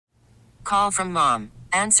call from mom.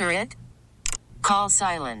 Answer it. Call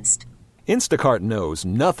silenced. Instacart knows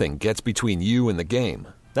nothing gets between you and the game.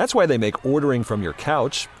 That's why they make ordering from your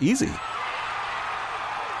couch easy.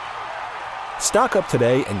 Stock up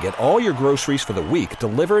today and get all your groceries for the week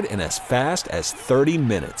delivered in as fast as 30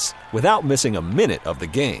 minutes without missing a minute of the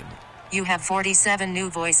game. You have 47 new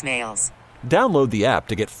voicemails. Download the app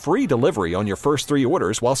to get free delivery on your first 3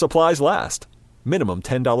 orders while supplies last. Minimum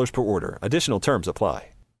 $10 per order. Additional terms apply.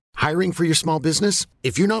 Hiring for your small business?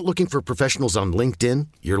 If you're not looking for professionals on LinkedIn,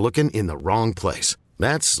 you're looking in the wrong place.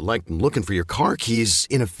 That's like looking for your car keys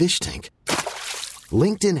in a fish tank.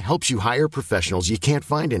 LinkedIn helps you hire professionals you can't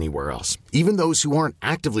find anywhere else, even those who aren't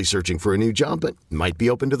actively searching for a new job but might be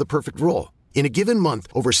open to the perfect role. In a given month,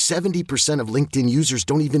 over 70% of LinkedIn users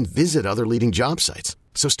don't even visit other leading job sites.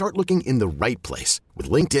 So start looking in the right place. With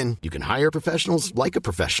LinkedIn, you can hire professionals like a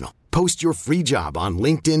professional. Post your free job on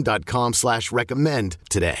linkedin.com/recommend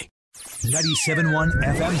today. 97.1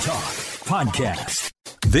 FM Talk Podcast.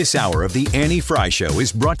 This hour of the Annie Frey Show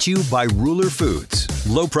is brought to you by Ruler Foods.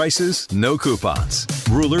 Low prices, no coupons.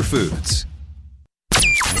 Ruler Foods.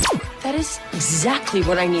 That is exactly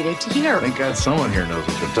what I needed to hear. Thank God someone here knows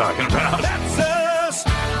what they're talking about. That's us.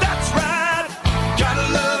 That's right.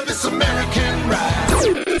 Gotta love this American ride.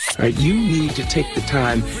 All right, you need to take the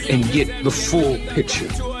time and get the full picture.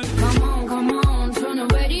 Come on, turn the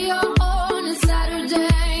radio on. It's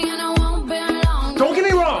Saturday and I won't be long. Don't get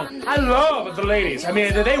me wrong. I love the ladies. I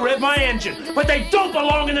mean, they rev my engine, but they don't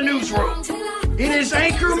belong in the newsroom. It is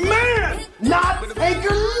Anchor Man, not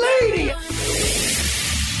Anchor Lady.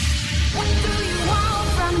 What do you want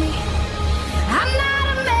from me? I'm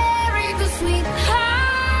not America's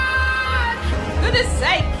sweetheart. Goodness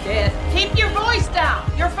sake, kid. Keep your voice down.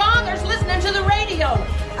 Your father's listening to the radio.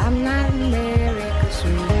 I'm not America's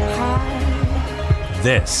sweetheart.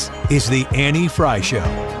 This is the Annie Frey Show.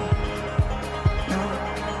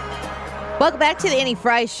 Welcome back to the Annie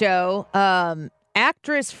Frey Show.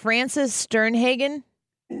 Actress Frances Sternhagen.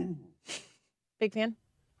 Big fan?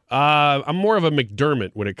 I'm more of a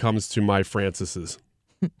McDermott when it comes to my Franceses.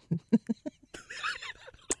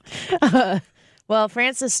 Well,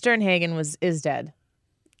 Frances Sternhagen is dead.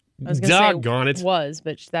 I was going to say was,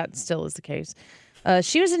 but that still is the case.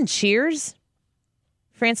 She was in Cheers.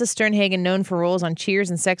 Frances Sternhagen, known for roles on Cheers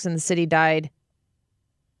and Sex and the City, died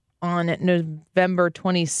on November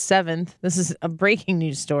 27th. This is a breaking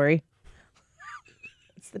news story.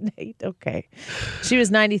 What's the date? Okay. She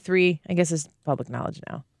was 93. I guess it's public knowledge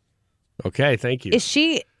now. Okay, thank you. Is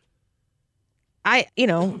she,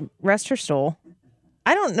 rest her soul.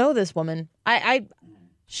 I don't know this woman.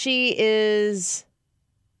 She is,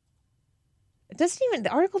 the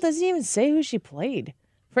article doesn't even say who she played.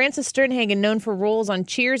 Frances Sternhagen, known for roles on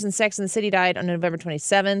Cheers and Sex and the City, died on November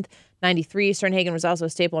 27th, 93. Sternhagen was also a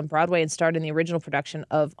staple on Broadway and starred in the original production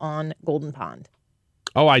of On Golden Pond.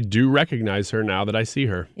 Oh, I do recognize her now that I see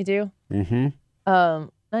her. You do? Mm-hmm.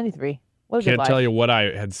 93. What a good life. Can't tell you what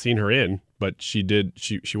I had seen her in, but she did.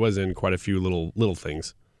 She was in quite a few little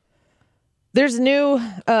things. There's a new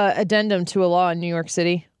addendum to a law in New York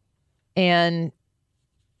City, and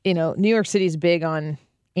New York City is big on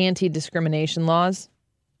anti-discrimination laws.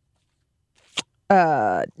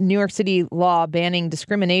 New York City law banning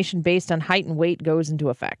discrimination based on height and weight goes into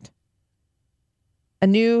effect.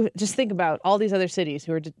 Just think about all these other cities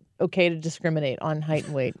who are okay to discriminate on height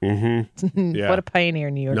and weight. Mm-hmm. Yeah. What a pioneer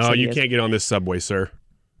New York City is. No, you can't get on this subway, sir.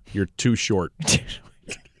 You're too short.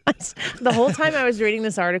 The whole time I was reading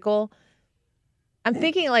this article, I'm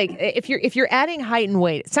thinking, like, if you're adding height and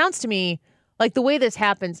weight, it sounds to me like the way this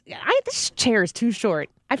happens, this chair is too short.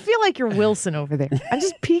 I feel like you're Wilson over there. I'm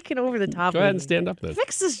just peeking over the top. Go ahead and stand up then.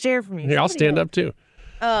 Fix this chair for me. Here, I'll stand up too.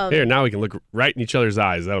 Here, now we can look right in each other's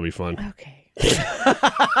eyes. That'll be fun. Okay.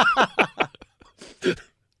 You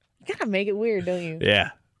gotta make it weird, don't you?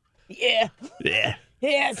 Yeah. Yeah. Yeah.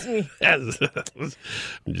 Yeah, it's me. I'm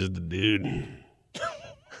just a dude. Go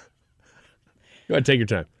ahead, take your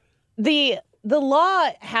time. The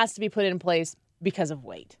law has to be put in place because of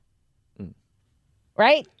weight.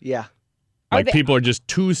 Right? Yeah. Like people are just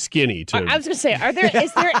too skinny to. I was going to say,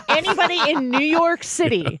 is there anybody in New York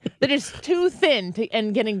City that is too thin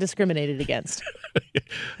and getting discriminated against?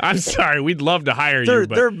 I'm sorry, we'd love to hire you.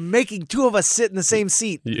 But they're making two of us sit in the same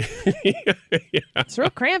seat. Yeah. It's real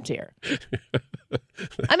cramped here.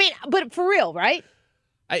 I mean, but for real, right?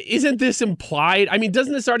 Isn't this implied? I mean,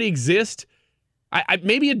 doesn't this already exist?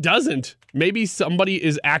 Maybe it doesn't. Maybe somebody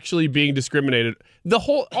is actually being discriminated.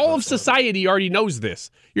 All of society already knows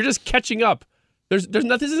this. You're just catching up There's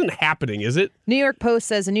nothing. This isn't happening, is it? New York Post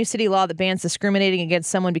says a new city law that bans discriminating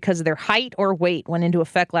against someone because of their height or weight went into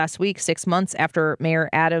effect last week, 6 months after Mayor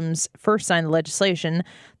Adams first signed the legislation.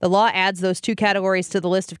 The law adds those two categories to the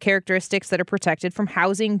list of characteristics that are protected from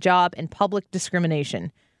housing, job, and public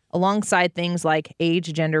discrimination, alongside things like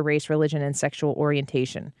age, gender, race, religion, and sexual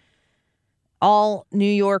orientation. All New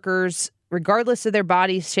Yorkers, regardless of their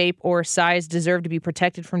body shape or size, deserve to be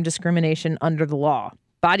protected from discrimination under the law.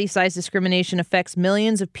 Body size discrimination affects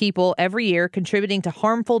millions of people every year, contributing to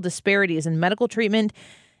harmful disparities in medical treatment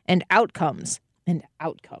and outcomes.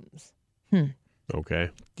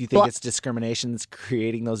 Okay. Do you think it's discrimination that's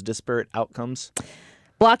creating those disparate outcomes?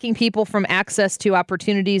 Blocking people from access to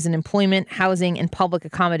opportunities in employment, housing, and public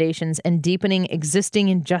accommodations, and deepening existing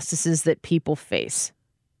injustices that people face.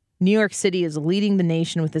 New York City is leading the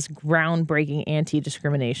nation with this groundbreaking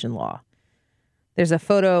anti-discrimination law. There's a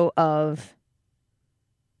photo of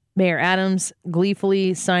Mayor Adams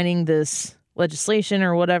gleefully signing this legislation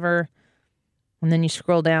or whatever. And then you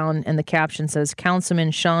scroll down and the caption says,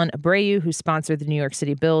 Councilman Sean Abreu, who sponsored the New York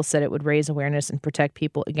City bill, said it would raise awareness and protect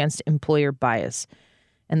people against employer bias.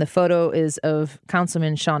 And the photo is of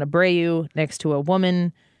Councilman Sean Abreu next to a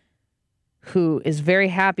woman who is very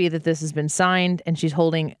happy that this has been signed. And she's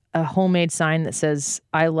holding a homemade sign that says,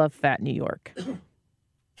 I love fat New York.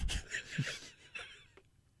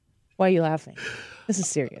 Why are you laughing? This is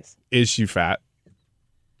serious. Is she fat?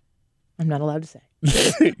 I'm not allowed to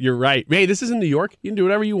say. You're right. Hey, this isn't New York. You can do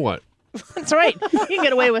whatever you want. That's right. You can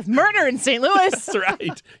get away with murder in St. Louis. That's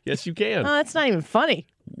right. Yes, you can. That's not even funny.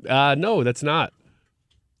 No, that's not.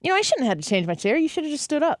 You know, I shouldn't have had to change my chair. You should have just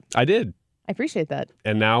stood up. I did. I appreciate that.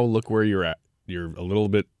 And now look where you're at. You're a little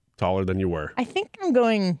bit taller than you were. I think I'm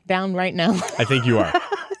going down right now. I think you are.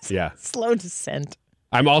 Yeah. Slow descent.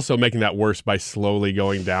 I'm also making that worse by slowly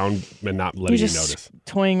going down and not letting you notice.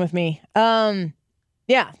 Toying with me.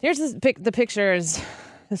 Yeah. Here's the picture is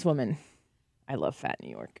this woman. I love fat New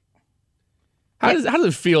York. How does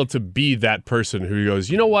it feel to be that person who goes,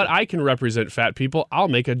 you know what? I can represent fat people. I'll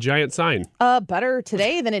make a giant sign. Better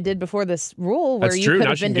today than it did before this rule where you could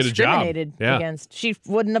have been discriminated against. She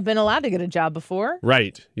wouldn't have been allowed to get a job before.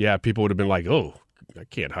 Right. Yeah. People would have been like, oh, I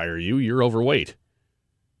can't hire you. You're overweight.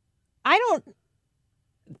 I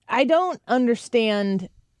don't understand.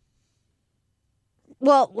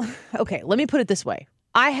 Well, okay, let me put it this way.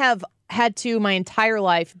 I have had to my entire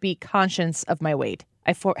life be conscious of my weight.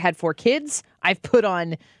 I've had 4 kids. I've put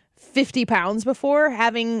on 50 pounds before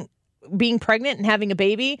being pregnant and having a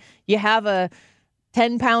baby. You have a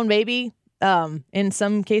 10-pound baby in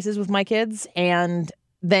some cases with my kids, and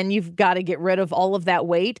then you've got to get rid of all of that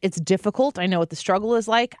weight. It's difficult. I know what the struggle is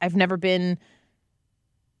like. I've never been,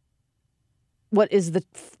 what is the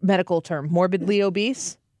medical term? Morbidly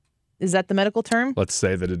obese? Is that the medical term? Let's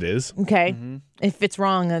say that it is. Okay. Mm-hmm. If it's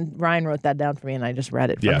wrong, then Ryan wrote that down for me and I just read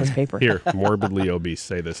it from his paper. Here, morbidly obese.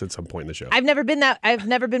 Say this at some point in the show. I've never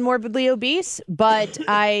been morbidly obese, but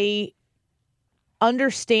I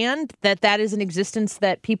understand that is an existence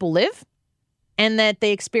that people live and that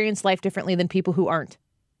they experience life differently than people who aren't.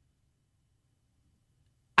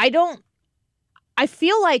 I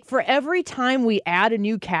feel like for every time we add a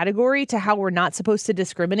new category to how we're not supposed to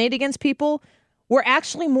discriminate against people, we're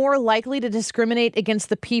actually more likely to discriminate against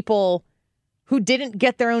the people who didn't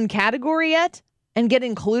get their own category yet and get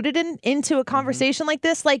included into a conversation like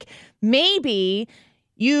this. Like maybe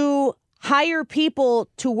you hire people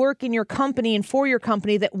to work in your company and for your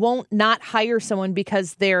company that won't not hire someone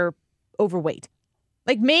because they're overweight.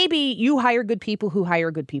 Like maybe you hire good people who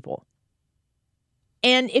hire good people.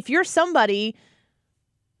 And if you're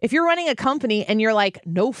running a company and you're like,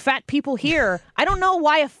 no fat people here, I don't know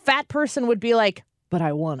why a fat person would be like, but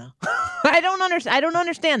I wanna. I don't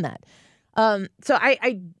understand that. So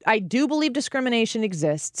I do believe discrimination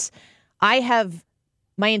exists. I have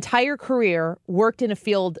my entire career worked in a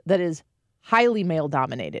field that is highly male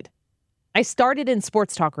dominated. I started in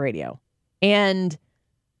sports talk radio and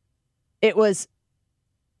it was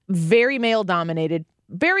very male dominated,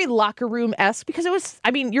 very locker room-esque because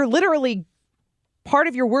you're literally part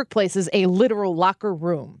of your workplace is a literal locker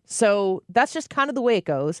room. So that's just kind of the way it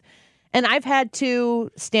goes. And I've had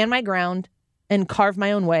to stand my ground and carve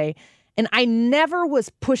my own way. And I never was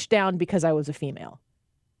pushed down because I was a female.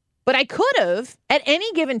 But I could have, at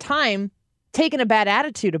any given time, taken a bad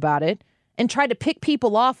attitude about it and tried to pick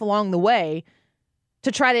people off along the way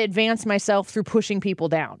to try to advance myself through pushing people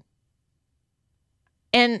down.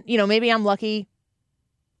 And, maybe I'm lucky.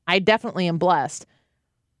 I definitely am blessed.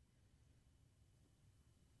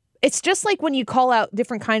 It's just like when you call out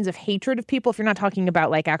different kinds of hatred of people, if you're not talking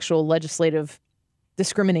about like actual legislative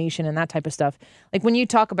discrimination and that type of stuff. Like when you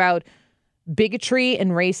talk about bigotry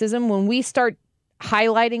and racism, when we start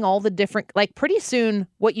highlighting all the different, like pretty soon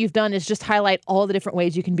what you've done is just highlight all the different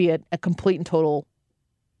ways you can be a complete and total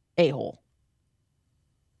a-hole.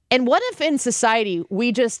 And what if in society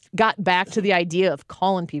we just got back to the idea of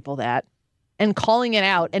calling people that and calling it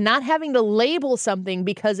out and not having to label something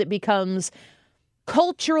because it becomes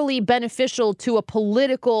culturally beneficial to a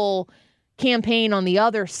political campaign on the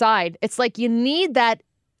other side? It's like you need that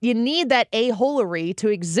a-holery to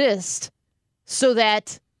exist so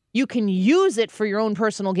that you can use it for your own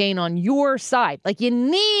personal gain on your side. Like you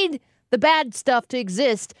need the bad stuff to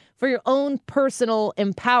exist for your own personal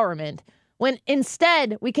empowerment, when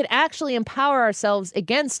instead we could actually empower ourselves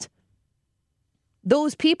against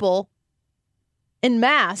those people en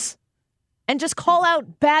masse and just call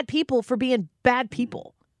out bad people for being bad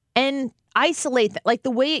people and isolate that. Like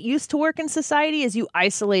the way it used to work in society is you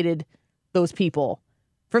isolated those people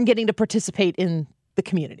from getting to participate in the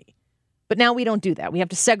community. But now we don't do that. We have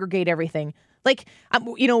to segregate everything. Like,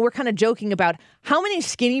 we're kind of joking about how many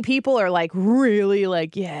skinny people are like really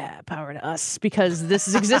like, yeah, power to us because this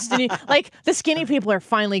is existing. Like the skinny people are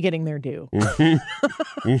finally getting their due. I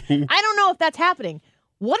don't know if that's happening.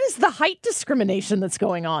 What is the height discrimination that's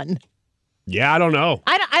going on? Yeah, I don't know.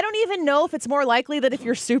 I don't even know if it's more likely that if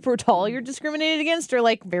you're super tall, you're discriminated against or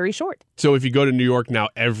like very short. So if you go to New York now,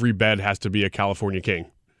 every bed has to be a California king.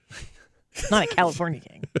 Not a California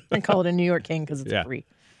king. I call it a New York king because it's free.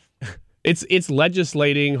 It's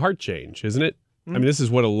legislating heart change, isn't it? I mean, this is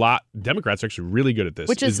what Democrats are actually really good at this.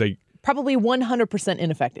 Which is probably 100%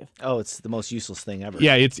 ineffective. Oh, it's the most useless thing ever.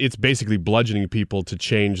 Yeah, it's basically bludgeoning people to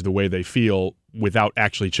change the way they feel without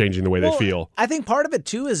actually changing the way they feel. I think part of it,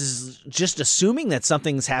 too, is just assuming that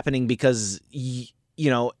something's happening because,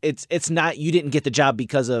 it's not you didn't get the job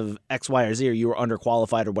because of X, Y, or Z, or you were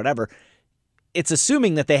underqualified or whatever. It's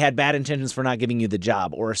assuming that they had bad intentions for not giving you the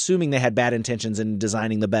job, or assuming they had bad intentions in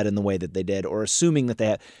designing the bed in the way that they did, or assuming that they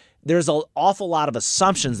had. There's an awful lot of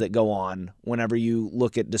assumptions that go on whenever you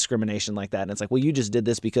look at discrimination like that. And it's like, well, you just did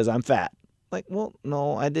this because I'm fat. Like, well,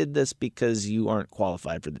 no, I did this because you aren't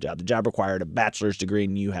qualified for the job. The job required a bachelor's degree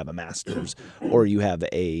and you have a master's, or you have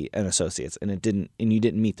an associate's, and you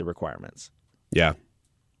didn't meet the requirements. Yeah.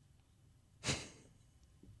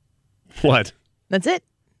 What? That's it.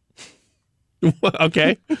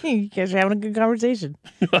 Okay. You guys are having a good conversation.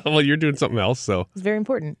 Well, you're doing something else, so. It's very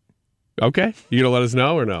important. Okay. You going to let us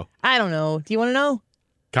know or no? I don't know. Do you want to know?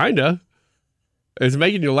 Kinda. It's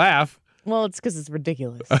making you laugh. Well, it's because it's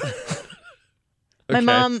ridiculous. My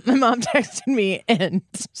mom texted me and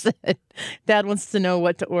said, Dad wants to know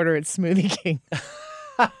what to order at Smoothie King.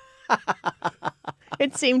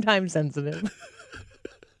 It seemed time sensitive.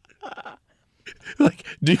 Like,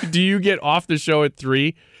 do you get off the show at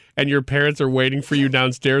 3 and your parents are waiting for you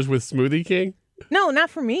downstairs with Smoothie King? No, not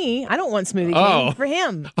for me. I don't want Smoothie King. For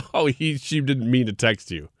him. Oh, she didn't mean to text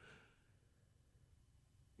you.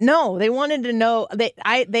 No, they wanted to know.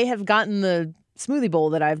 They have gotten the smoothie bowl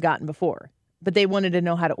that I've gotten before, but they wanted to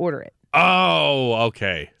know how to order it. Oh,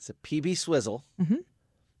 okay. It's a PB Swizzle,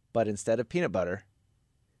 but instead of peanut butter,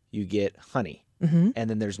 you get honey, and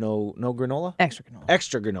then there's no granola. Extra granola.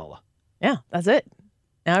 Extra granola. Yeah, that's it.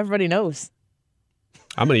 Now everybody knows.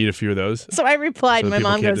 I'm going to eat a few of those. So I replied, so my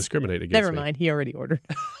mom goes, discriminate against never mind, he already ordered.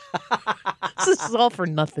 This is all for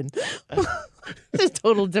nothing. Just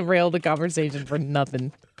total derail the conversation for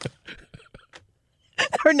nothing.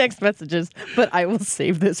 Our next message is, but I will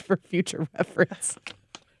save this for future reference.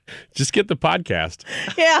 Just get the podcast.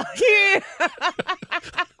 Yeah.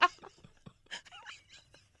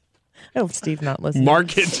 I hope Steve's not listening.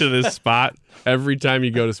 Mark it to this spot every time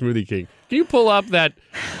you go to Smoothie King. Can you pull up that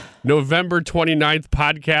November 29th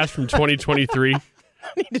podcast from 2023? I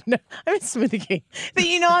need to know. I'm at Smoothie King. But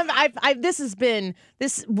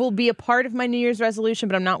this will be a part of my New Year's resolution,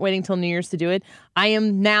 but I'm not waiting till New Year's to do it. I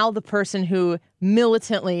am now the person who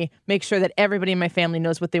militantly makes sure that everybody in my family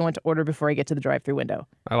knows what they want to order before I get to the drive-through window.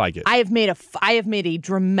 I like it. I have made a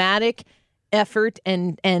dramatic effort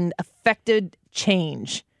and affected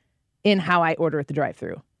change in how I order at the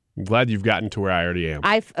drive-through. I'm glad you've gotten to where I already am.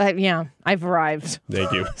 I've arrived.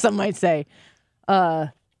 Thank you. Some might say.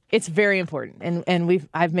 It's very important, and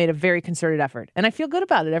I've made a very concerted effort, and I feel good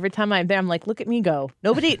about it. Every time I'm there, I'm like, look at me go.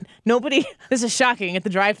 Nobody. This is shocking. At the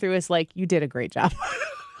drive-thru, is like, you did a great job.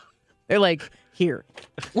 They're like, here.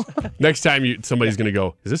 Next time somebody's going to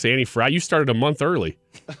go, is this Annie Frey? You started a month early.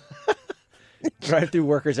 Drive-thru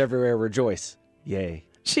workers everywhere rejoice. Yay.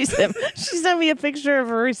 She sent me a picture of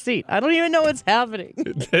her receipt. I don't even know what's happening.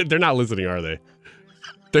 They're not listening, are they?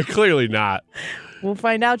 They're clearly not. We'll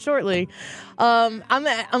find out shortly. I'm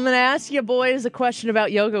gonna ask you boys a question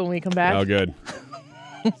about yoga when we come back. Oh, good.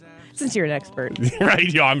 Since you're an expert.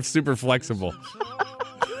 Right, yo, I'm super flexible.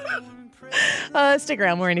 Stick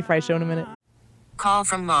around. More Annie Frey Show in a minute. Call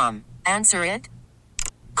from mom. Answer it.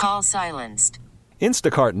 Call silenced.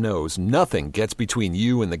 Instacart knows nothing gets between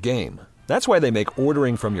you and the game. That's why they make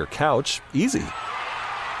ordering from your couch easy.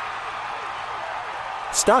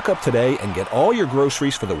 Stock up today and get all your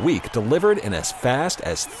groceries for the week delivered in as fast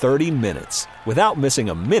as 30 minutes without missing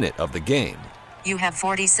a minute of the game. You have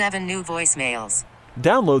 47 new voicemails.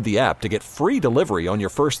 Download the app to get free delivery on your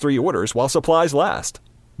first 3 orders while supplies last.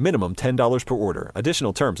 Minimum $10 per order.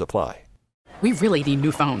 Additional terms apply. We really need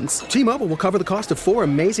new phones. T-Mobile will cover the cost of 4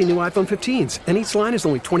 amazing new iPhone 15s, and each line is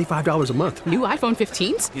only $25 a month. New iPhone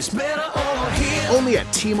 15s? It's better over here. Only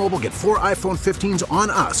at T-Mobile, get 4 iPhone 15s on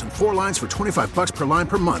us and 4 lines for $25 per line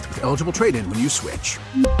per month with eligible trade-in when you switch.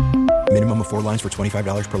 Minimum of 4 lines for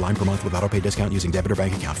 $25 per line per month with autopay discount using debit or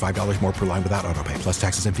bank account. $5 more per line without autopay, plus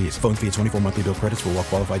taxes and fees. Phone fee at 24 monthly bill credits for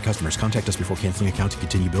well-qualified customers. Contact us before canceling account to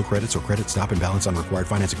continue bill credits or credit stop and balance on required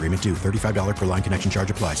finance agreement due. $35 per line connection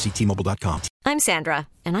charge applies. See T-Mobile.com. I'm Sandra,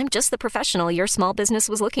 and I'm just the professional your small business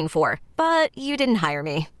was looking for. But you didn't hire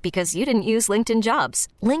me because you didn't use LinkedIn Jobs.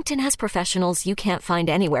 LinkedIn has professionals you can't find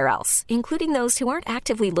anywhere else, including those who aren't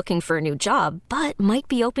actively looking for a new job, but might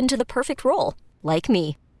be open to the perfect role, like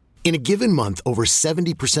me. In a given month, over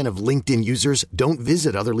 70% of LinkedIn users don't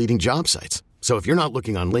visit other leading job sites. So if you're not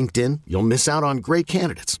looking on LinkedIn, you'll miss out on great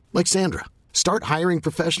candidates like Sandra. Start hiring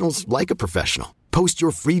professionals like a professional. Post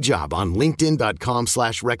your free job on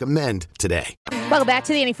linkedin.com/recommend today. Welcome back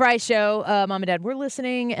to the Annie Frey Show. Mom and Dad, we're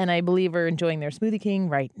listening, and I believe are enjoying their Smoothie King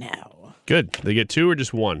right now. Good. They get 2 or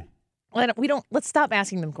just 1? Let's stop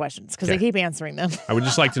asking them questions because they keep answering them. I would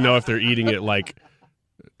just like to know if they're eating it like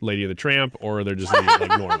Lady of the Tramp or they're just eating it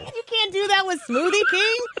like normal. You can't do that with Smoothie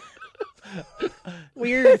King.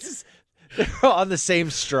 Weird. They're on the same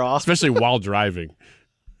straw. Especially while driving.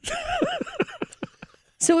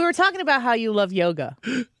 So we were talking about how you love yoga.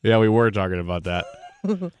 Yeah, we were talking about that.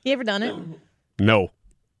 You ever done it? No.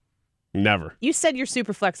 Never. You said you're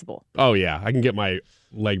super flexible. Oh, yeah. I can get my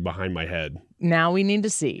leg behind my head. Now we need to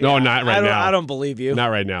see. No, not right now. I don't believe you.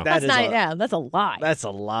 Not right now. That's a lie. That's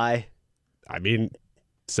a lie. I mean,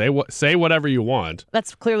 say whatever you want.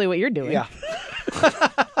 That's clearly what you're doing. Yeah.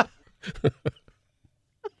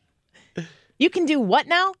 You can do what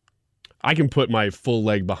now? I can put my full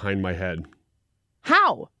leg behind my head.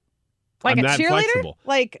 How? Like I'm a that cheerleader? Flexible.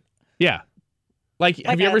 Like yeah. Like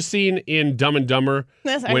have you ever seen in Dumb and Dumber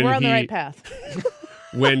we're on the right path.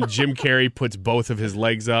 when Jim Carrey puts both of his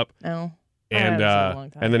legs up? No. And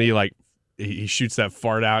then he shoots that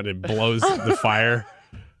fart out and it blows the fire.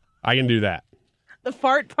 I can do that. The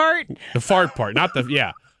fart part? The fart part, not the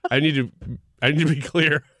yeah. I need to be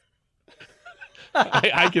clear.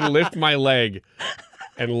 I can lift my leg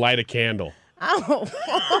and light a candle. Oh.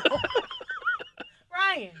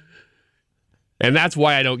 Ryan. And that's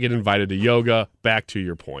why I don't get invited to yoga. Back to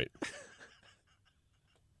your point.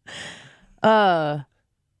 I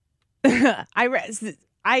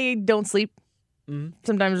don't sleep.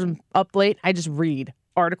 Sometimes I'm up late. I just read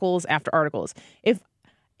articles after articles.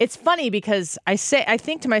 It's funny because I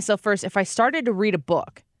think to myself first, if I started to read a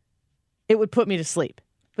book, it would put me to sleep.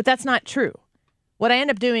 But that's not true. What I end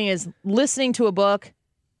up doing is listening to a book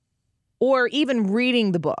or even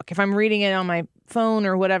reading the book. If I'm reading it on my phone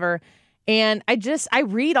or whatever, and I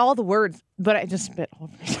read all the words, but I just spit all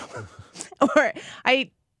over myself. Or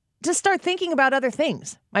I just start thinking about other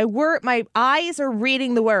things. My eyes are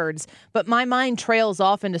reading the words, but my mind trails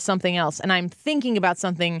off into something else, and I'm thinking about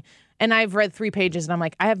something, and I've read 3 pages, and I'm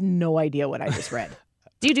like, I have no idea what I just read.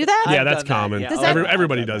 Do you do that? Yeah, that's common. Yeah.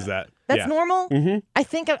 Everybody does that. That's normal? Mm-hmm. I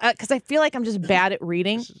think, because I feel like I'm just bad at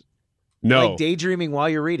reading. No. Like daydreaming while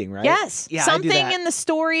you're reading, right? Yes. Yeah, something I do that. in the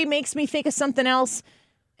story makes me think of something else,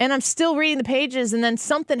 and I'm still reading the pages, and then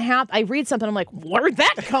something happens. I read something, I'm like, where'd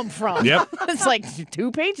that come from? Yep. It's like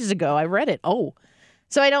 2 pages ago. I read it. Oh.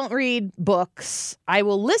 So I don't read books. I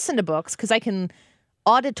will listen to books because I can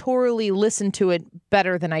auditorily listen to it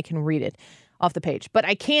better than I can read it off the page. But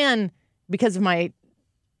I can, because of my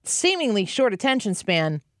seemingly short attention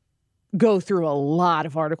span, go through a lot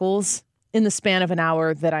of articles in the span of an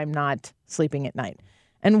hour that I'm not sleeping at night.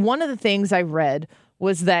 And one of the things I read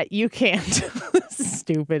was that you can't, this is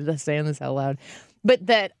stupid to saying this out loud, but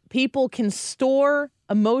that people can store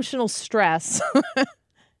emotional stress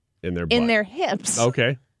in their hips.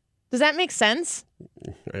 Okay. Does that make sense?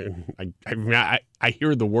 I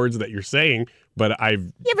hear the words that you're saying, but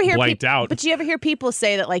I've blanked out. But you ever hear people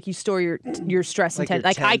say that like you store your stress and tension?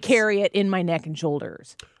 Like I carry it in my neck and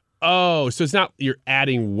shoulders. Oh, so it's not you're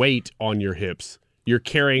adding weight on your hips. You're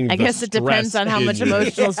carrying I guess it depends on how much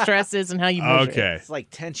emotional stress is and how you measure it. Okay. It's like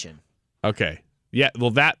tension. Okay. Yeah,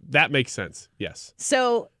 well, that makes sense. Yes.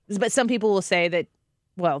 So, but some people will say that,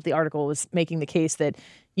 well, the article was making the case that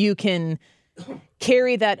you can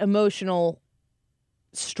carry that emotional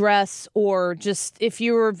stress, or just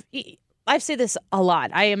I say this a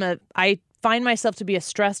lot. I find myself to be a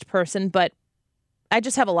stressed person, but I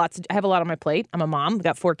just have I have a lot on my plate. I'm a mom. I've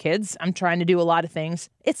got 4 kids. I'm trying to do a lot of things.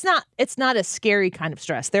 It's not a scary kind of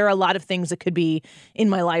stress. There are a lot of things that could be in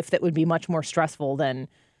my life that would be much more stressful than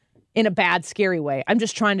in a bad, scary way. I'm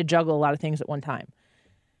just trying to juggle a lot of things at one time.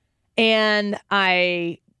 And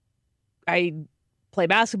I play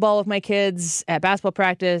basketball with my kids at basketball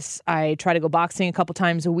practice. I try to go boxing a couple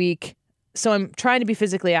times a week. So I'm trying to be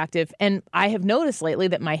physically active. And I have noticed lately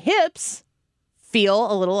that my hips feel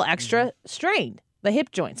a little extra strained, the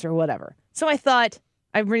hip joints or whatever. So I thought,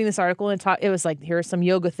 I'm reading this article and it was like, here are some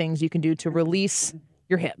yoga things you can do to release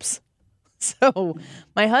your hips. So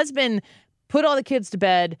my husband put all the kids to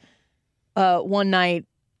bed one night,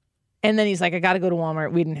 and then he's like, I got to go to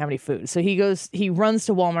Walmart. We didn't have any food. So he runs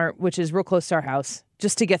to Walmart, which is real close to our house,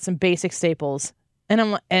 just to get some basic staples.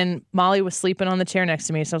 And Molly was sleeping on the chair next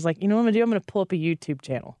to me. So I was like, you know what I'm going to do? I'm going to pull up a YouTube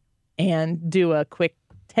channel and do a quick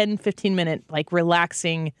 10, 15 minute, like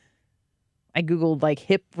relaxing. I Googled like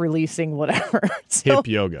hip releasing, whatever. Hip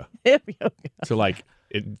yoga. Hip yoga. So like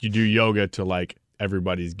you do yoga to like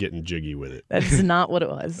everybody's getting jiggy with it. That's not what it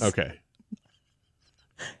was. Okay.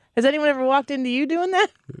 Has anyone ever walked into you doing that?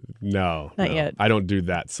 No. Not yet. I don't do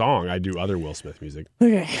that song. I do other Will Smith music.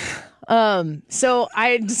 Okay. So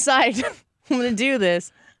I decide I'm going to do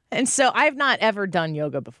this. And so I've not ever done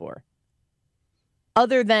yoga before.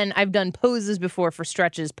 Other than I've done poses before for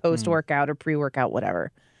stretches, post-workout or pre-workout,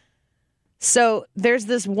 whatever. So there's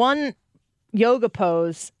this one yoga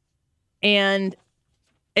pose, and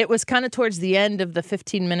it was kind of towards the end of the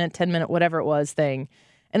 15-minute, 10-minute, whatever it was thing.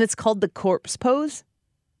 And it's called the corpse pose.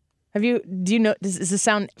 Do you know, does this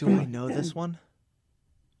sound... Do I know this one?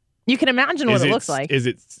 You can imagine what it looks like. Is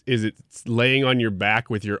it laying on your back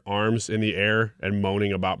with your arms in the air and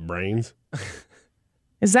moaning about brains?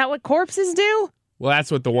 Is that what corpses do? Well,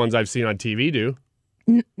 that's what the ones I've seen on TV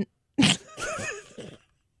do.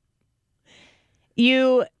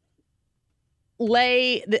 You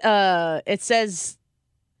lay, it says,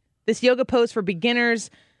 this yoga pose for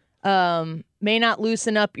beginners may not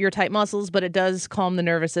loosen up your tight muscles, but it does calm the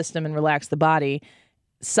nervous system and relax the body.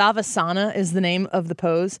 Savasana is the name of the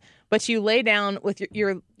pose. But you lay down with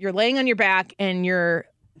you're laying on your back, and your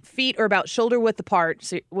feet are about shoulder width apart,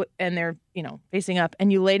 and they're facing up,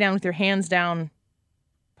 and you lay down with your hands down,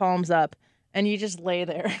 palms up, and you just lay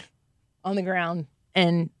there on the ground,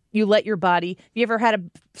 and you let your body. Have you ever had a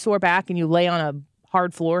sore back and you lay on a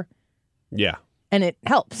hard floor? Yeah. And it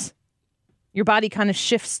helps. Your body kind of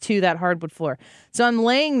shifts to that hardwood floor. So I'm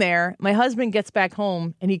laying there. My husband gets back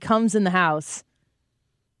home, and he comes in the house,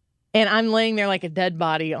 and I'm laying there like a dead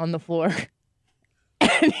body on the floor.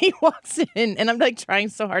 And he walks in, and I'm like trying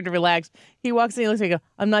so hard to relax. He walks in, he looks at me and goes,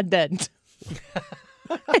 I'm not dead.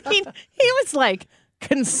 He was like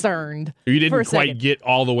concerned. You didn't quite get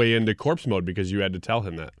all the way into corpse mode because you had to tell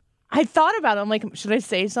him that. I thought about it. I'm like, should I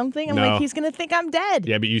say something? I'm like, he's going to think I'm dead.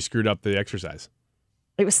 Yeah, but you screwed up the exercise.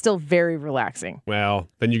 It was still very relaxing. Well,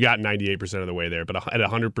 then you got 98% of the way there. But at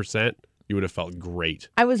 100%, you would have felt great.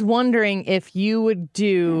 I was wondering if you would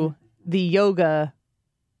do the yoga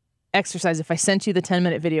exercise. If I sent you the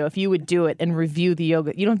 10-minute video, if you would do it and review the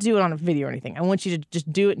yoga. You don't do it on a video or anything. I want you to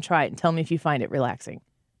just do it and try it and tell me if you find it relaxing.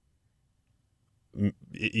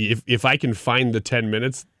 If I can find the 10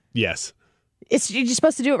 minutes, yes. You're just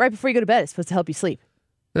supposed to do it right before you go to bed. It's supposed to help you sleep.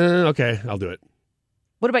 Okay, I'll do it.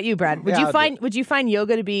 What about you, Brad? Would you find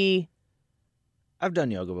yoga to be... I've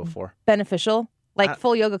done yoga before. Beneficial? Like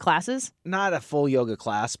full yoga classes? Not a full yoga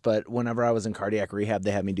class, but whenever I was in cardiac rehab,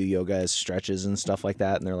 they had me do yoga as stretches and stuff like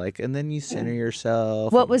that. And they're like, and then you center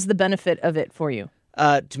yourself. What was the benefit of it for you?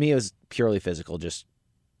 To me, it was purely physical, just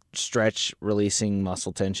stretch, releasing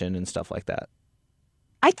muscle tension and stuff like that.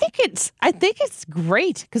 I think it's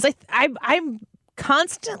great because I'm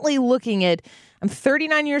constantly looking at. I'm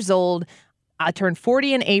 39 years old. I turned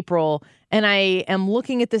 40 in April, and I am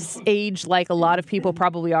looking at this age like a lot of people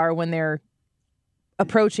probably are when they're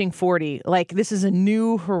approaching 40. Like, this is a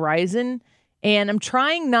new horizon, and I'm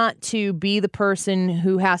trying not to be the person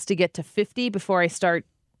who has to get to 50 before I start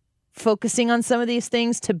focusing on some of these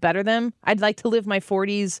things to better them. I'd like to live my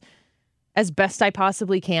 40s as best I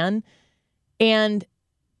possibly can, and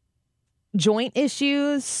joint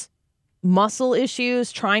issues, muscle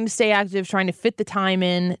issues, trying to stay active, trying to fit the time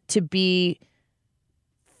in to be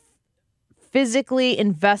physically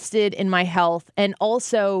invested in my health, and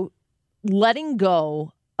also letting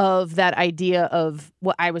go of that idea of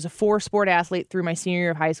what I was a 4-sport athlete through my senior year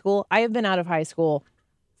of high school. I have been out of high school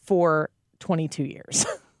for 22 years.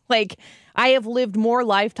 Like, I have lived more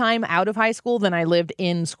lifetime out of high school than I lived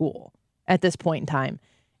in school at this point in time.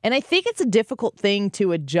 And I think it's a difficult thing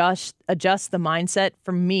to adjust the mindset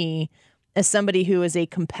for me as somebody who is a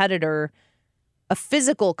competitor, a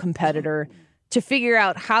physical competitor, to figure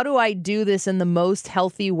out how do I do this in the most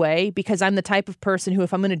healthy way, because I'm the type of person who,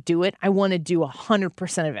 if I'm going to do it, I want to do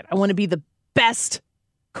 100% of it. I want to be the best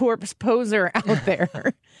corpse poser out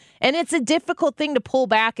there. And it's a difficult thing to pull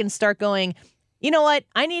back and start going, you know what?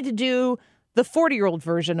 I need to do the 40-year-old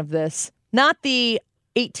version of this, not the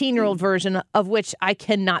 18-year-old version of which I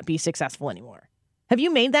cannot be successful anymore. Have you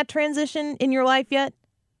made that transition in your life yet?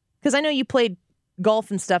 Because I know you played golf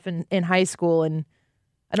and stuff in high school, and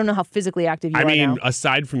I don't know how physically active you are now.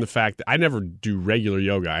 Aside from the fact that I never do regular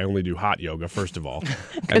yoga, I only do hot yoga, first of all.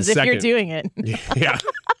 Because if you're doing it. Yeah,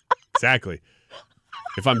 exactly.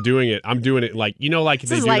 If I'm doing it like, like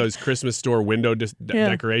they do those Christmas store window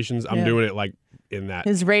decorations. I'm doing it like in that.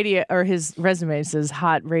 His resume says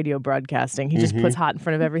hot radio broadcasting. He just puts hot in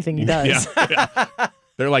front of everything he does. Yeah.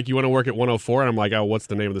 They're like, you want to work at 104? And I'm like, oh, what's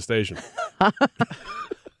the name of the station?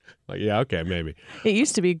 Like, yeah, okay, maybe. There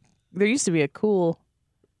used to be a cool.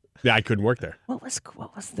 Yeah, I couldn't work there. What was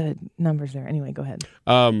the numbers there? Anyway, go ahead.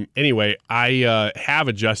 Anyway, I have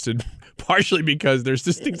adjusted partially because there's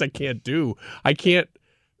just things I can't do.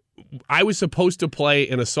 I was supposed to play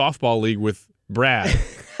in a softball league with Brad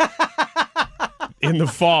in the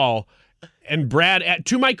fall. And Brad,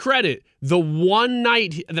 to my credit, the one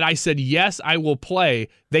night that I said, yes, I will play,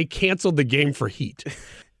 they canceled the game for heat.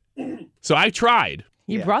 So I tried.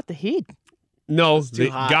 You brought the heat. No,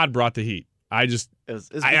 God brought the heat. I was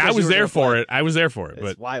there for it. I was there for it.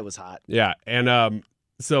 That's why it was hot. Yeah. And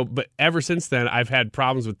but ever since then, I've had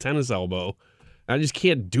problems with tennis elbow. I just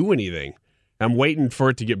can't do anything. I'm waiting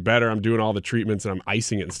for it to get better. I'm doing all the treatments and I'm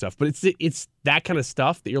icing it and stuff. But it's that kind of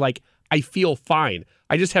stuff that you're like, I feel fine.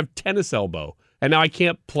 I just have tennis elbow. And now I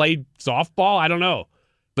can't play softball? I don't know.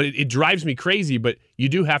 But it drives me crazy. But you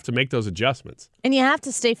do have to make those adjustments. And you have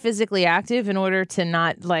to stay physically active in order to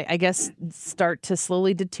not, start to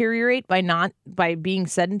slowly deteriorate by being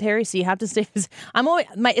sedentary. So you have to stay.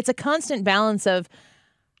 It's a constant balance of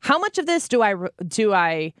how much of this do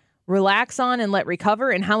I relax on and let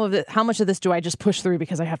recover, and how much of this do I just push through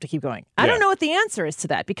because I have to keep going? I don't know what the answer is to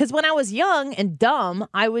that, because when I was young and dumb,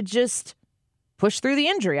 I would just push through the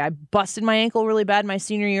injury. I busted my ankle really bad my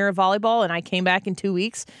senior year of volleyball, and I came back in 2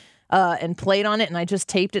 weeks and played on it, and I just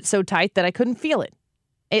taped it so tight that I couldn't feel it.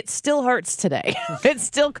 It still hurts today. It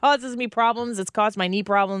still causes me problems. It's caused my knee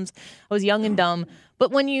problems. I was young and dumb.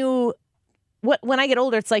 But when I get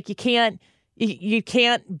older, it's like you can't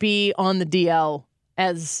be on the DL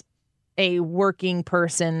as a working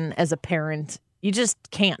person, as a parent. You just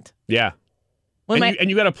can't. Yeah. And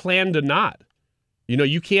you got to plan to not.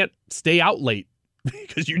 You can't stay out late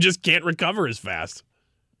because you just can't recover as fast.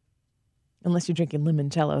 Unless you're drinking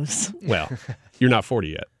limoncellos. Well, you're not 40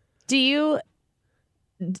 yet.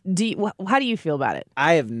 How do you feel about it?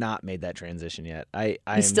 I have not made that transition yet.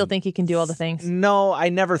 You still think you can do all the things? No, I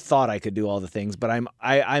never thought I could do all the things, but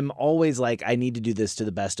I'm always like, I need to do this to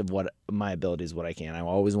the best of what my abilities, what I can. I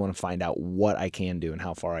always want to find out what I can do and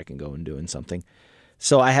how far I can go in doing something.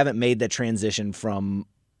 So I haven't made the transition from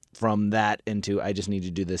that into I just need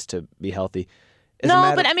to do this to be healthy.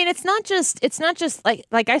 But I mean, it's not just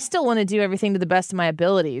like I still want to do everything to the best of my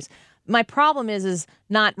abilities. My problem is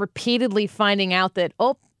not repeatedly finding out that,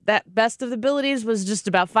 that best of the abilities was just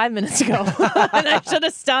about 5 minutes ago. And I should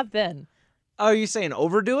have stopped then. Oh, are you saying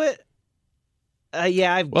overdo it?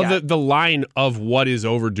 Yeah, the line of what is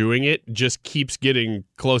overdoing it just keeps getting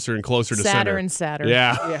closer and closer to center. Sadder and sadder.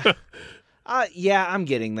 Yeah. Yeah, I'm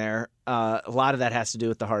getting there. A lot of that has to do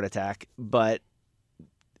with the heart attack, but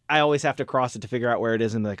I always have to cross it to figure out where it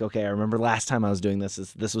is and be like, okay, I remember last time I was doing this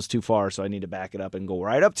was too far, so I need to back it up and go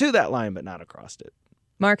right up to that line, but not across it.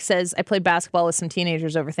 Mark says, I played basketball with some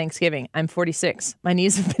teenagers over Thanksgiving. I'm 46. My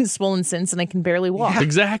knees have been swollen since, and I can barely walk. Yeah,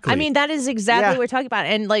 exactly. I mean, that is exactly what we're talking about.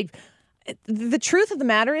 And the truth of the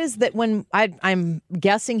matter is that when I'm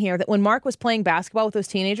guessing here that when Mark was playing basketball with those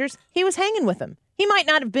teenagers, he was hanging with them. He might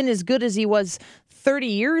not have been as good as he was 30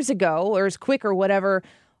 years ago or as quick or whatever,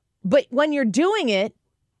 but when you're doing it,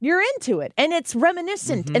 you're into it, and it's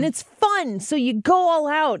reminiscent, and it's fun, so you go all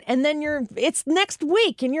out, and then it's next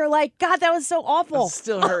week, and you're like, God, that was so awful. It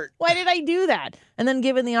still hurt. Why did I do that? And then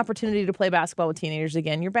given the opportunity to play basketball with teenagers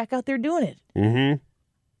again, you're back out there doing it.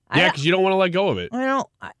 Mm-hmm. Yeah, because you don't want to let go of it. I don't,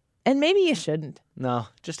 and maybe you shouldn't. No,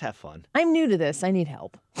 just have fun. I'm new to this. I need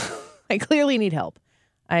help. I clearly need help.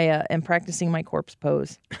 I am practicing my corpse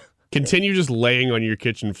pose. Continue just laying on your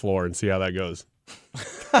kitchen floor and see how that goes.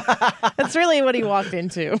 That's really what he walked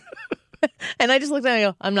into. And I just looked at him and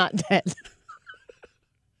I go, I'm not dead.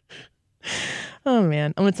 Oh,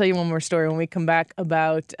 man. I'm going to tell you one more story when we come back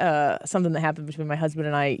about something that happened between my husband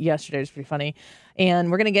and I yesterday. It was pretty funny. And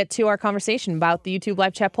we're going to get to our conversation about the YouTube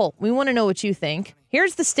live chat poll. We want to know what you think.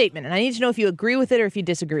 Here's the statement, and I need to know if you agree with it or if you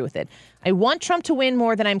disagree with it. I want Trump to win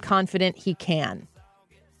more than I'm confident he can.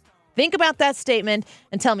 Think about that statement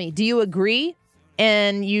and tell me, do you agree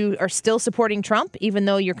and you are still supporting Trump even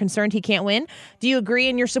though you're concerned he can't win? Do you agree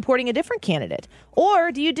and you're supporting a different candidate?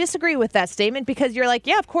 Or do you disagree with that statement because you're like,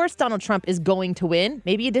 yeah, of course Donald Trump is going to win.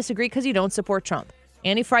 Maybe you disagree because you don't support Trump.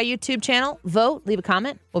 Annie Frey YouTube channel. Vote. Leave a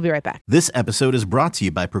comment. We'll be right back. This episode is brought to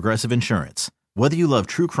you by Progressive Insurance. Whether you love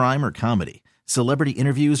true crime or comedy, celebrity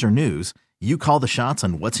interviews or news, you call the shots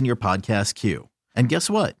on what's in your podcast queue. And guess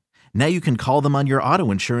what? Now you can call them on your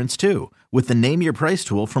auto insurance too with the Name Your Price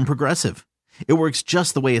tool from Progressive. It works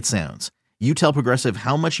just the way it sounds. You tell Progressive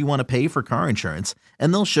how much you want to pay for car insurance,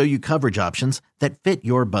 and they'll show you coverage options that fit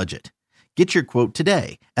your budget. Get your quote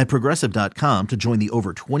today at Progressive.com to join the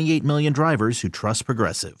over 28 million drivers who trust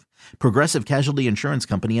Progressive. Progressive Casualty Insurance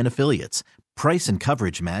Company and Affiliates. Price and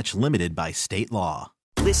coverage match limited by state law.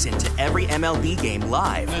 Listen to every MLB game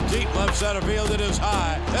live. In the deep left center field, it is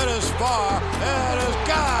high, it is far, it is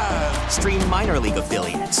God. Stream minor league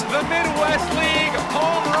affiliates. The Midwest League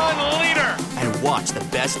home run leader. And watch the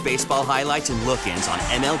best baseball highlights and look-ins on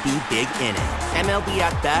MLB Big Inning. MLB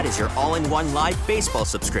At Bat is your all-in-one live baseball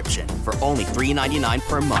subscription for only $3.99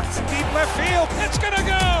 per month. Deep left field, it's gonna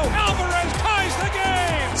go. Alvarez ties the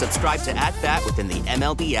game. Subscribe to At Bat within the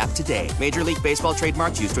MLB app today. Major League Baseball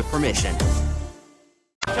trademarks used with permission.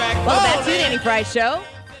 Welcome back to the Annie Frey Show.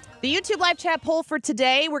 The YouTube live chat poll for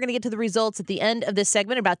today, we're going to get to the results at the end of this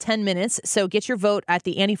segment, about 10 minutes. So get your vote at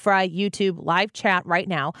the Annie Frey YouTube live chat right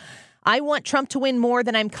now. I want Trump to win more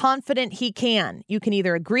than I'm confident he can. You can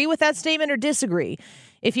either agree with that statement or disagree.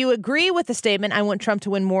 If you agree with the statement, I want Trump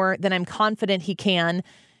to win more than I'm confident he can,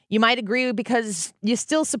 you might agree because you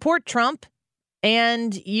still support Trump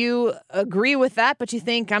and you agree with that, but you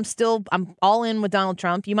think I'm all in with Donald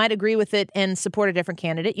Trump. You might agree with it and support a different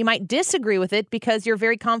candidate. You might disagree with it because you're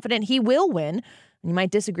very confident he will win. You might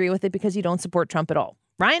disagree with it because you don't support Trump at all.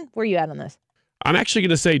 Ryan, where are you at on this? I'm actually going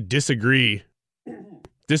to say disagree.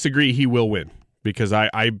 Disagree, he will win because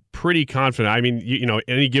I'm pretty confident. I mean,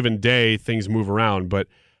 any given day things move around, but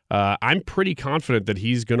I'm pretty confident that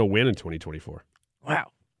he's going to win in 2024. Wow.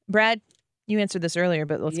 Brad? You answered this earlier,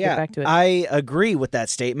 but let's get back to it. I agree with that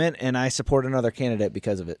statement, and I support another candidate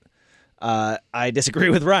because of it. I disagree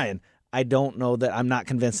with Ryan. I don't know that I'm not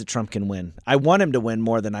convinced that Trump can win. I want him to win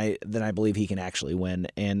more than I believe he can actually win,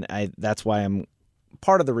 and that's why I'm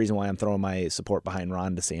part of the reason why I'm throwing my support behind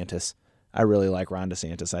Ron DeSantis. I really like Ron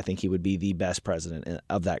DeSantis. I think he would be the best president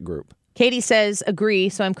of that group. Katie says, agree,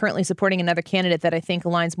 so I'm currently supporting another candidate that I think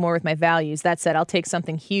aligns more with my values. That said, I'll take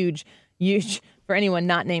something huge for anyone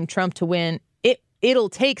not named Trump to win. It'll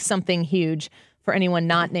take something huge for anyone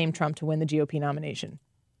not named Trump to win the GOP nomination.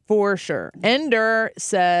 For sure. Ender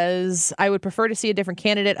says, I would prefer to see a different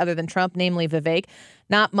candidate other than Trump, namely Vivek.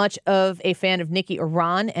 Not much of a fan of Nikki or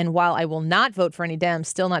Ron, and while I will not vote for any Dems,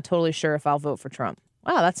 still not totally sure if I'll vote for Trump.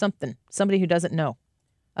 Wow, that's something. Somebody who doesn't know.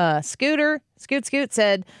 Scoot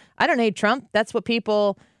said, I don't hate Trump. That's what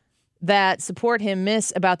people that support him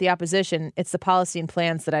miss about the opposition. It's the policy and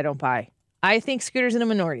plans that I don't buy. I think Scooter's in a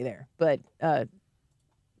minority there, but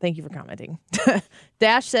thank you for commenting.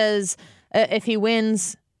 Dash says, if he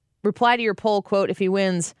wins, reply to your poll, quote, if he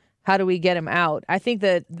wins, how do we get him out? I think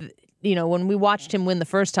that, when we watched him win the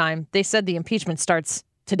first time, they said the impeachment starts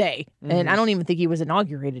today. Mm-hmm. And I don't even think he was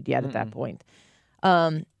inaugurated yet at that point.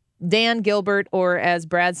 Dan Gilbert, or as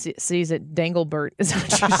Brad sees it, Danglebert, is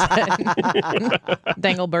what you said.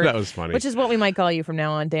 Danglebert. That was funny. Which is what we might call you from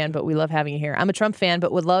now on, Dan, but we love having you here. I'm a Trump fan,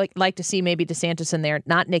 but would like to see maybe DeSantis in there,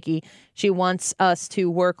 not Nikki. She wants us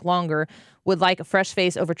to work longer. Would like a fresh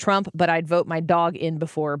face over Trump, but I'd vote my dog in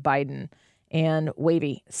before Biden. And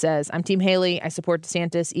Wavy says, I'm Team Haley. I support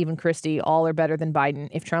DeSantis, even Christie. All are better than Biden.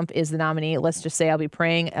 If Trump is the nominee, let's just say I'll be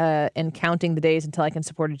praying and counting the days until I can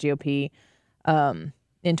support a GOP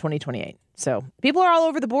in 2028. So people are all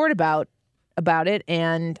over the board about it,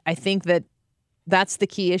 and I think that that's the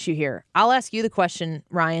key issue here. I'll ask you the question,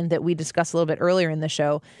 Ryan, that we discussed a little bit earlier in the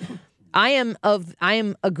show. I am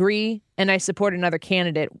agree, and I support another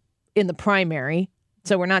candidate in the primary.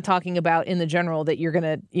 So we're not talking about in the general that you're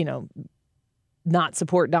going to, not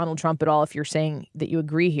support Donald Trump at all if you're saying that you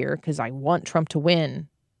agree here, because I want Trump to win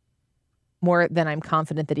more than I'm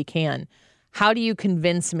confident that he can. How do you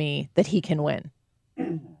convince me that he can win?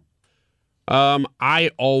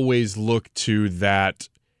 I always look to that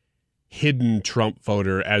hidden Trump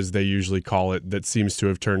voter, as they usually call it, that seems to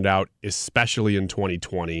have turned out, especially in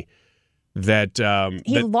 2020, that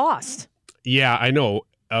he lost. Yeah, I know,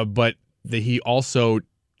 but he also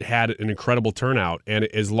had an incredible turnout, and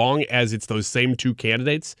as long as it's those same two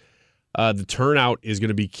candidates, the turnout is going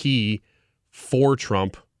to be key for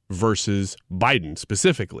Trump versus Biden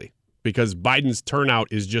specifically, because Biden's turnout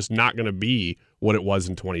is just not going to be what it was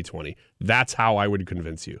in 2020. That's how I would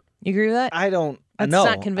convince you. You agree with that? I don't. That's no,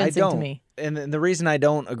 not convincing to me. And the reason I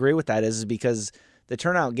don't agree with that is because the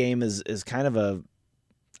turnout game is kind of a,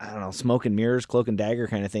 I don't know, smoke and mirrors, cloak and dagger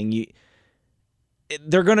kind of thing.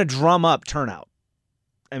 They're going to drum up turnout.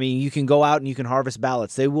 I mean, you can go out and you can harvest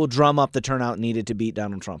ballots. They will drum up the turnout needed to beat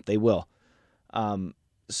Donald Trump. They will.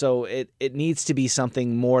 So it needs to be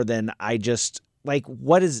something more than I just, like,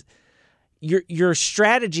 what is your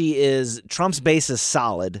strategy is Trump's base is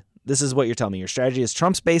solid. This is what you're telling me. Your strategy is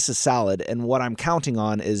Trump's base is solid, and what I'm counting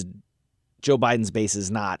on is Joe Biden's base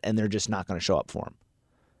is not, and they're just not going to show up for him.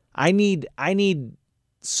 I need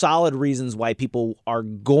solid reasons why people are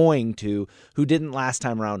going to, who didn't last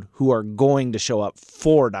time around, who are going to show up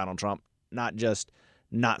for Donald Trump, not just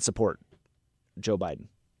not support Joe Biden.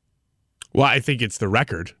 Well, I think it's the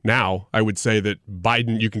record now. I would say that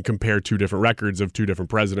Biden, you can compare two different records of two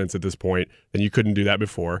different presidents at this point, and you couldn't do that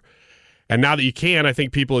before. And now that you can, I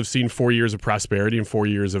think people have seen 4 years of prosperity and 4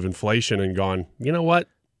 years of inflation and gone, you know what?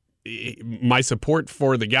 My support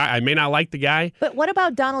for the guy, I may not like the guy. But what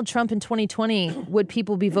about Donald Trump in 2020? Would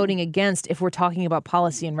people be voting against if we're talking about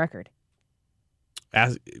policy and record?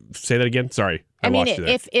 Say that again? Sorry, I mean, lost you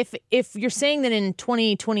there. if you're saying that in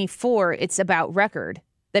 2024 it's about record,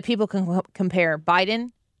 that people can compare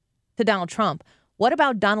Biden to Donald Trump, what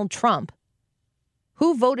about Donald Trump?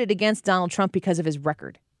 Who voted against Donald Trump because of his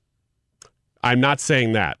record? I'm not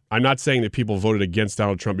saying that. I'm not saying that people voted against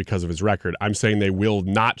Donald Trump because of his record. I'm saying they will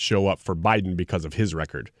not show up for Biden because of his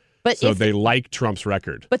record. But so they like Trump's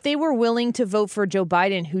record. But they were willing to vote for Joe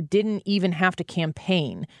Biden, who didn't even have to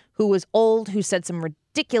campaign, who was old, who said some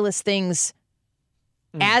ridiculous things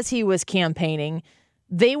as he was campaigning.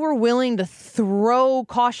 They were willing to throw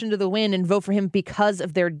caution to the wind and vote for him because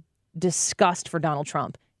of their disgust for Donald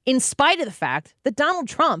Trump, in spite of the fact that Donald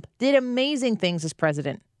Trump did amazing things as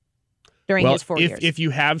president during his 4 years. If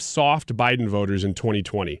you have soft Biden voters in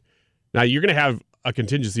 2020, now you're going to have a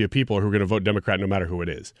contingency of people who are going to vote Democrat no matter who it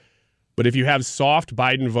is. But if you have soft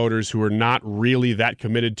Biden voters who are not really that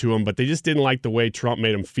committed to him, but they just didn't like the way Trump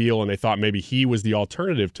made them feel and they thought maybe he was the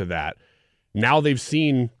alternative to that, now they've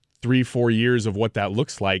seen 3-4 years of what that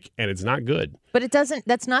looks like, and it's not good. But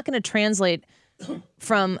that's not going to translate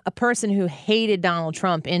from a person who hated Donald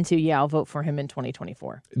Trump into, I'll vote for him in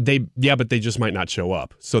 2024. But they just might not show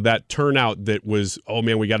up. So that turnout that was, oh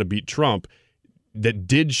man, we got to beat Trump, that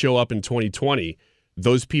did show up in 2020,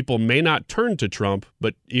 those people may not turn to Trump,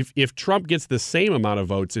 but if Trump gets the same amount of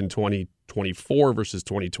votes in 2024 versus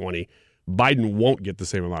 2020, Biden won't get the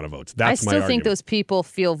same amount of votes. That's my argument. I still think those people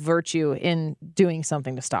feel virtue in doing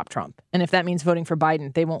something to stop Trump. And if that means voting for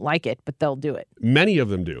Biden, they won't like it, but they'll do it. Many of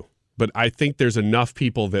them do. But I think there's enough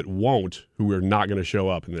people that won't who are not going to show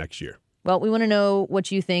up in the next year. Well, we want to know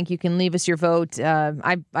what you think. You can leave us your vote.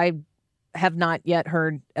 I have not yet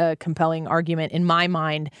heard a compelling argument in my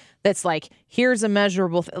mind that's like, here's a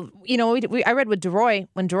measurable. I read with DeRoy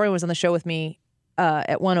when DeRoy was on the show with me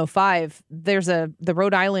at 105. There's the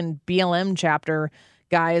Rhode Island BLM chapter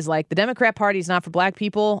guy is like, the Democrat Party is not for black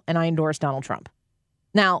people, and I endorse Donald Trump.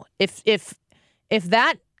 Now, if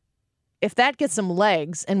that gets some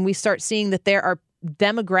legs and we start seeing that there are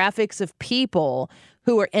demographics of people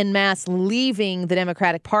who are en masse leaving the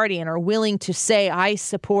Democratic Party and are willing to say, I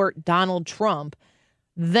support Donald Trump,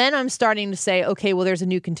 then I'm starting to say, okay, well, there's a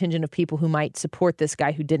new contingent of people who might support this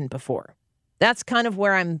guy who didn't before. That's kind of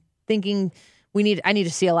where I'm thinking I need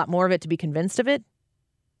to see a lot more of it to be convinced of it.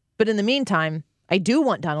 But in the meantime, I do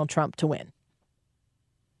want Donald Trump to win.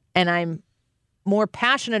 And I'm more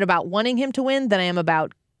passionate about wanting him to win than I am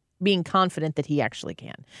about being confident that he actually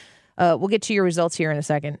can. We'll get to your results here in a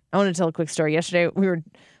second. I want to tell a quick story. Yesterday, we were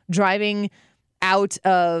driving out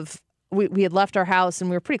of, we had left our house and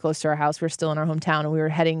we were pretty close to our house. We were still in our hometown and we were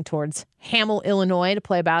heading towards Hamel, Illinois to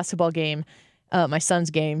play a basketball game, my son's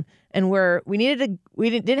game. And we didn't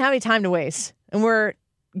have any time to waste. And we're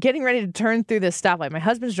getting ready to turn through this stoplight. My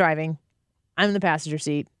husband's driving. I'm in the passenger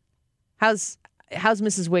seat. How's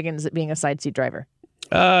Mrs. Wiggins at being a side seat driver?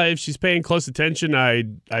 If she's paying close attention, I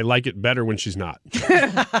like it better when she's not.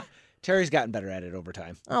 Terry's gotten better at it over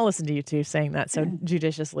time. I'll listen to you two saying that so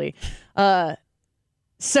judiciously.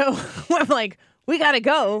 So I'm like, we got to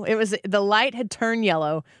go. The light had turned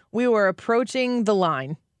yellow. We were approaching the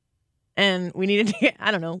line. And we needed to get,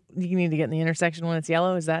 I don't know, you need to get in the intersection when it's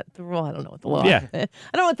yellow. Is that the rule? I don't know what the law is. I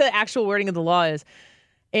don't know what the actual wording of the law is.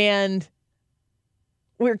 And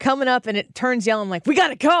we're coming up and it turns yellow. I'm like, we got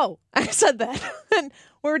to go. I said that. And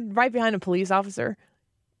we're right behind a police officer.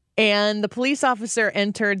 And the police officer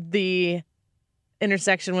entered the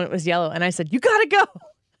intersection when it was yellow. And I said, you got to go.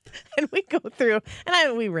 And we go through,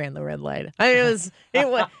 and we ran the red light. I mean,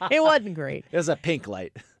 it wasn't great. It was a pink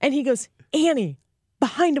light. And he goes, Annie,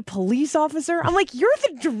 behind a police officer? I'm like, you're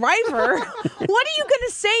the driver. What are you going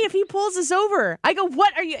to say if he pulls us over? I go,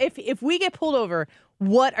 what are you, if we get pulled over,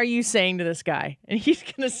 what are you saying to this guy? And he's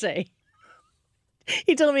going to say,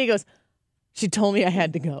 he told me, he goes, she told me I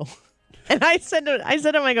had to go. And I said to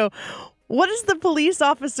him, I go, what does the police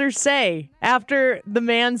officer say after the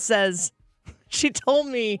man says, she told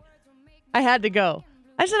me I had to go?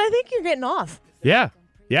 I said, I think you're getting off. Yeah.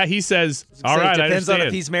 Yeah, he says, all right, I understand. Depends on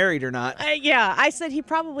if he's married or not. Yeah, I said he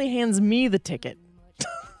probably hands me the ticket.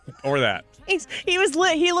 Or that. He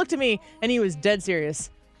looked at me, and he was dead serious.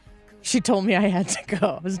 She told me I had to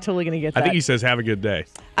go. I was totally going to get that. I think he says, have a good day.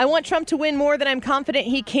 I want Trump to win more than I'm confident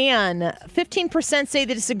he can. 15% say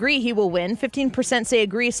they disagree he will win. 15% say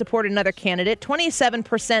agree, support another candidate.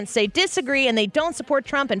 27% say disagree and they don't support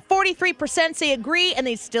Trump. And 43% say agree and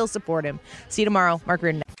they still support him. See you tomorrow. Mark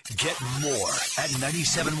Reardon. Get more at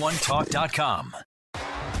 971talk.com.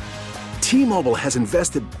 T-Mobile has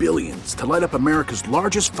invested billions to light up America's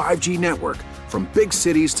largest 5G network, from big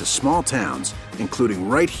cities to small towns, including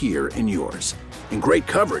right here in yours. And great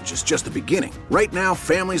coverage is just the beginning. Right now,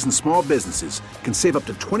 families and small businesses can save up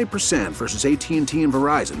to 20% versus AT&T and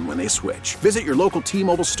Verizon when they switch. Visit your local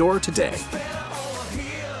T-Mobile store today.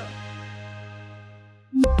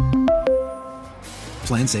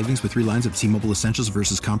 Plan savings with 3 lines of T-Mobile Essentials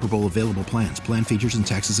versus comparable available plans. Plan features and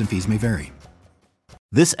taxes and fees may vary.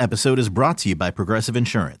 This episode is brought to you by Progressive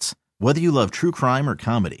Insurance. Whether you love true crime or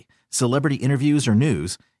comedy, celebrity interviews or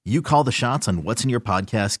news, you call the shots on what's in your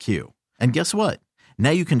podcast queue. And guess what? Now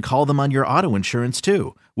you can call them on your auto insurance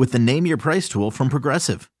too, with the Name Your Price tool from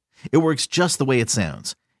Progressive. It works just the way it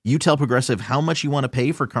sounds. You tell Progressive how much you want to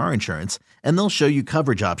pay for car insurance, and they'll show you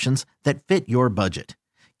coverage options that fit your budget.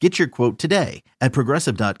 Get your quote today at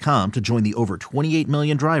Progressive.com to join the over 28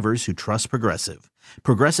 million drivers who trust Progressive.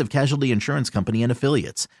 Progressive Casualty Insurance Company and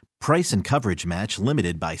Affiliates. Price and coverage match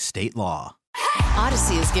limited by state law.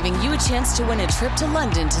 Odyssey is giving you a chance to win a trip to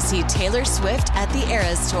London to see Taylor Swift at the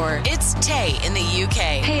Eras Tour. It's Tay in the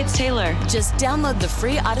UK. Hey, it's Taylor. Just download the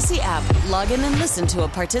free Odyssey app, log in and listen to a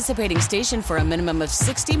participating station for a minimum of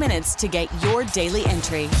 60 minutes to get your daily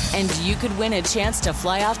entry. And you could win a chance to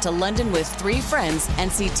fly off to London with 3 friends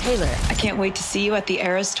and see Taylor. I can't wait to see you at the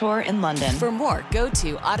Eras Tour in London. For more, go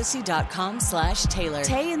to odyssey.com/Taylor.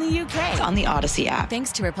 Tay in the UK. It's on the Odyssey app.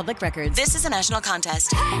 Thanks to Republic Records. This is a national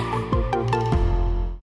contest.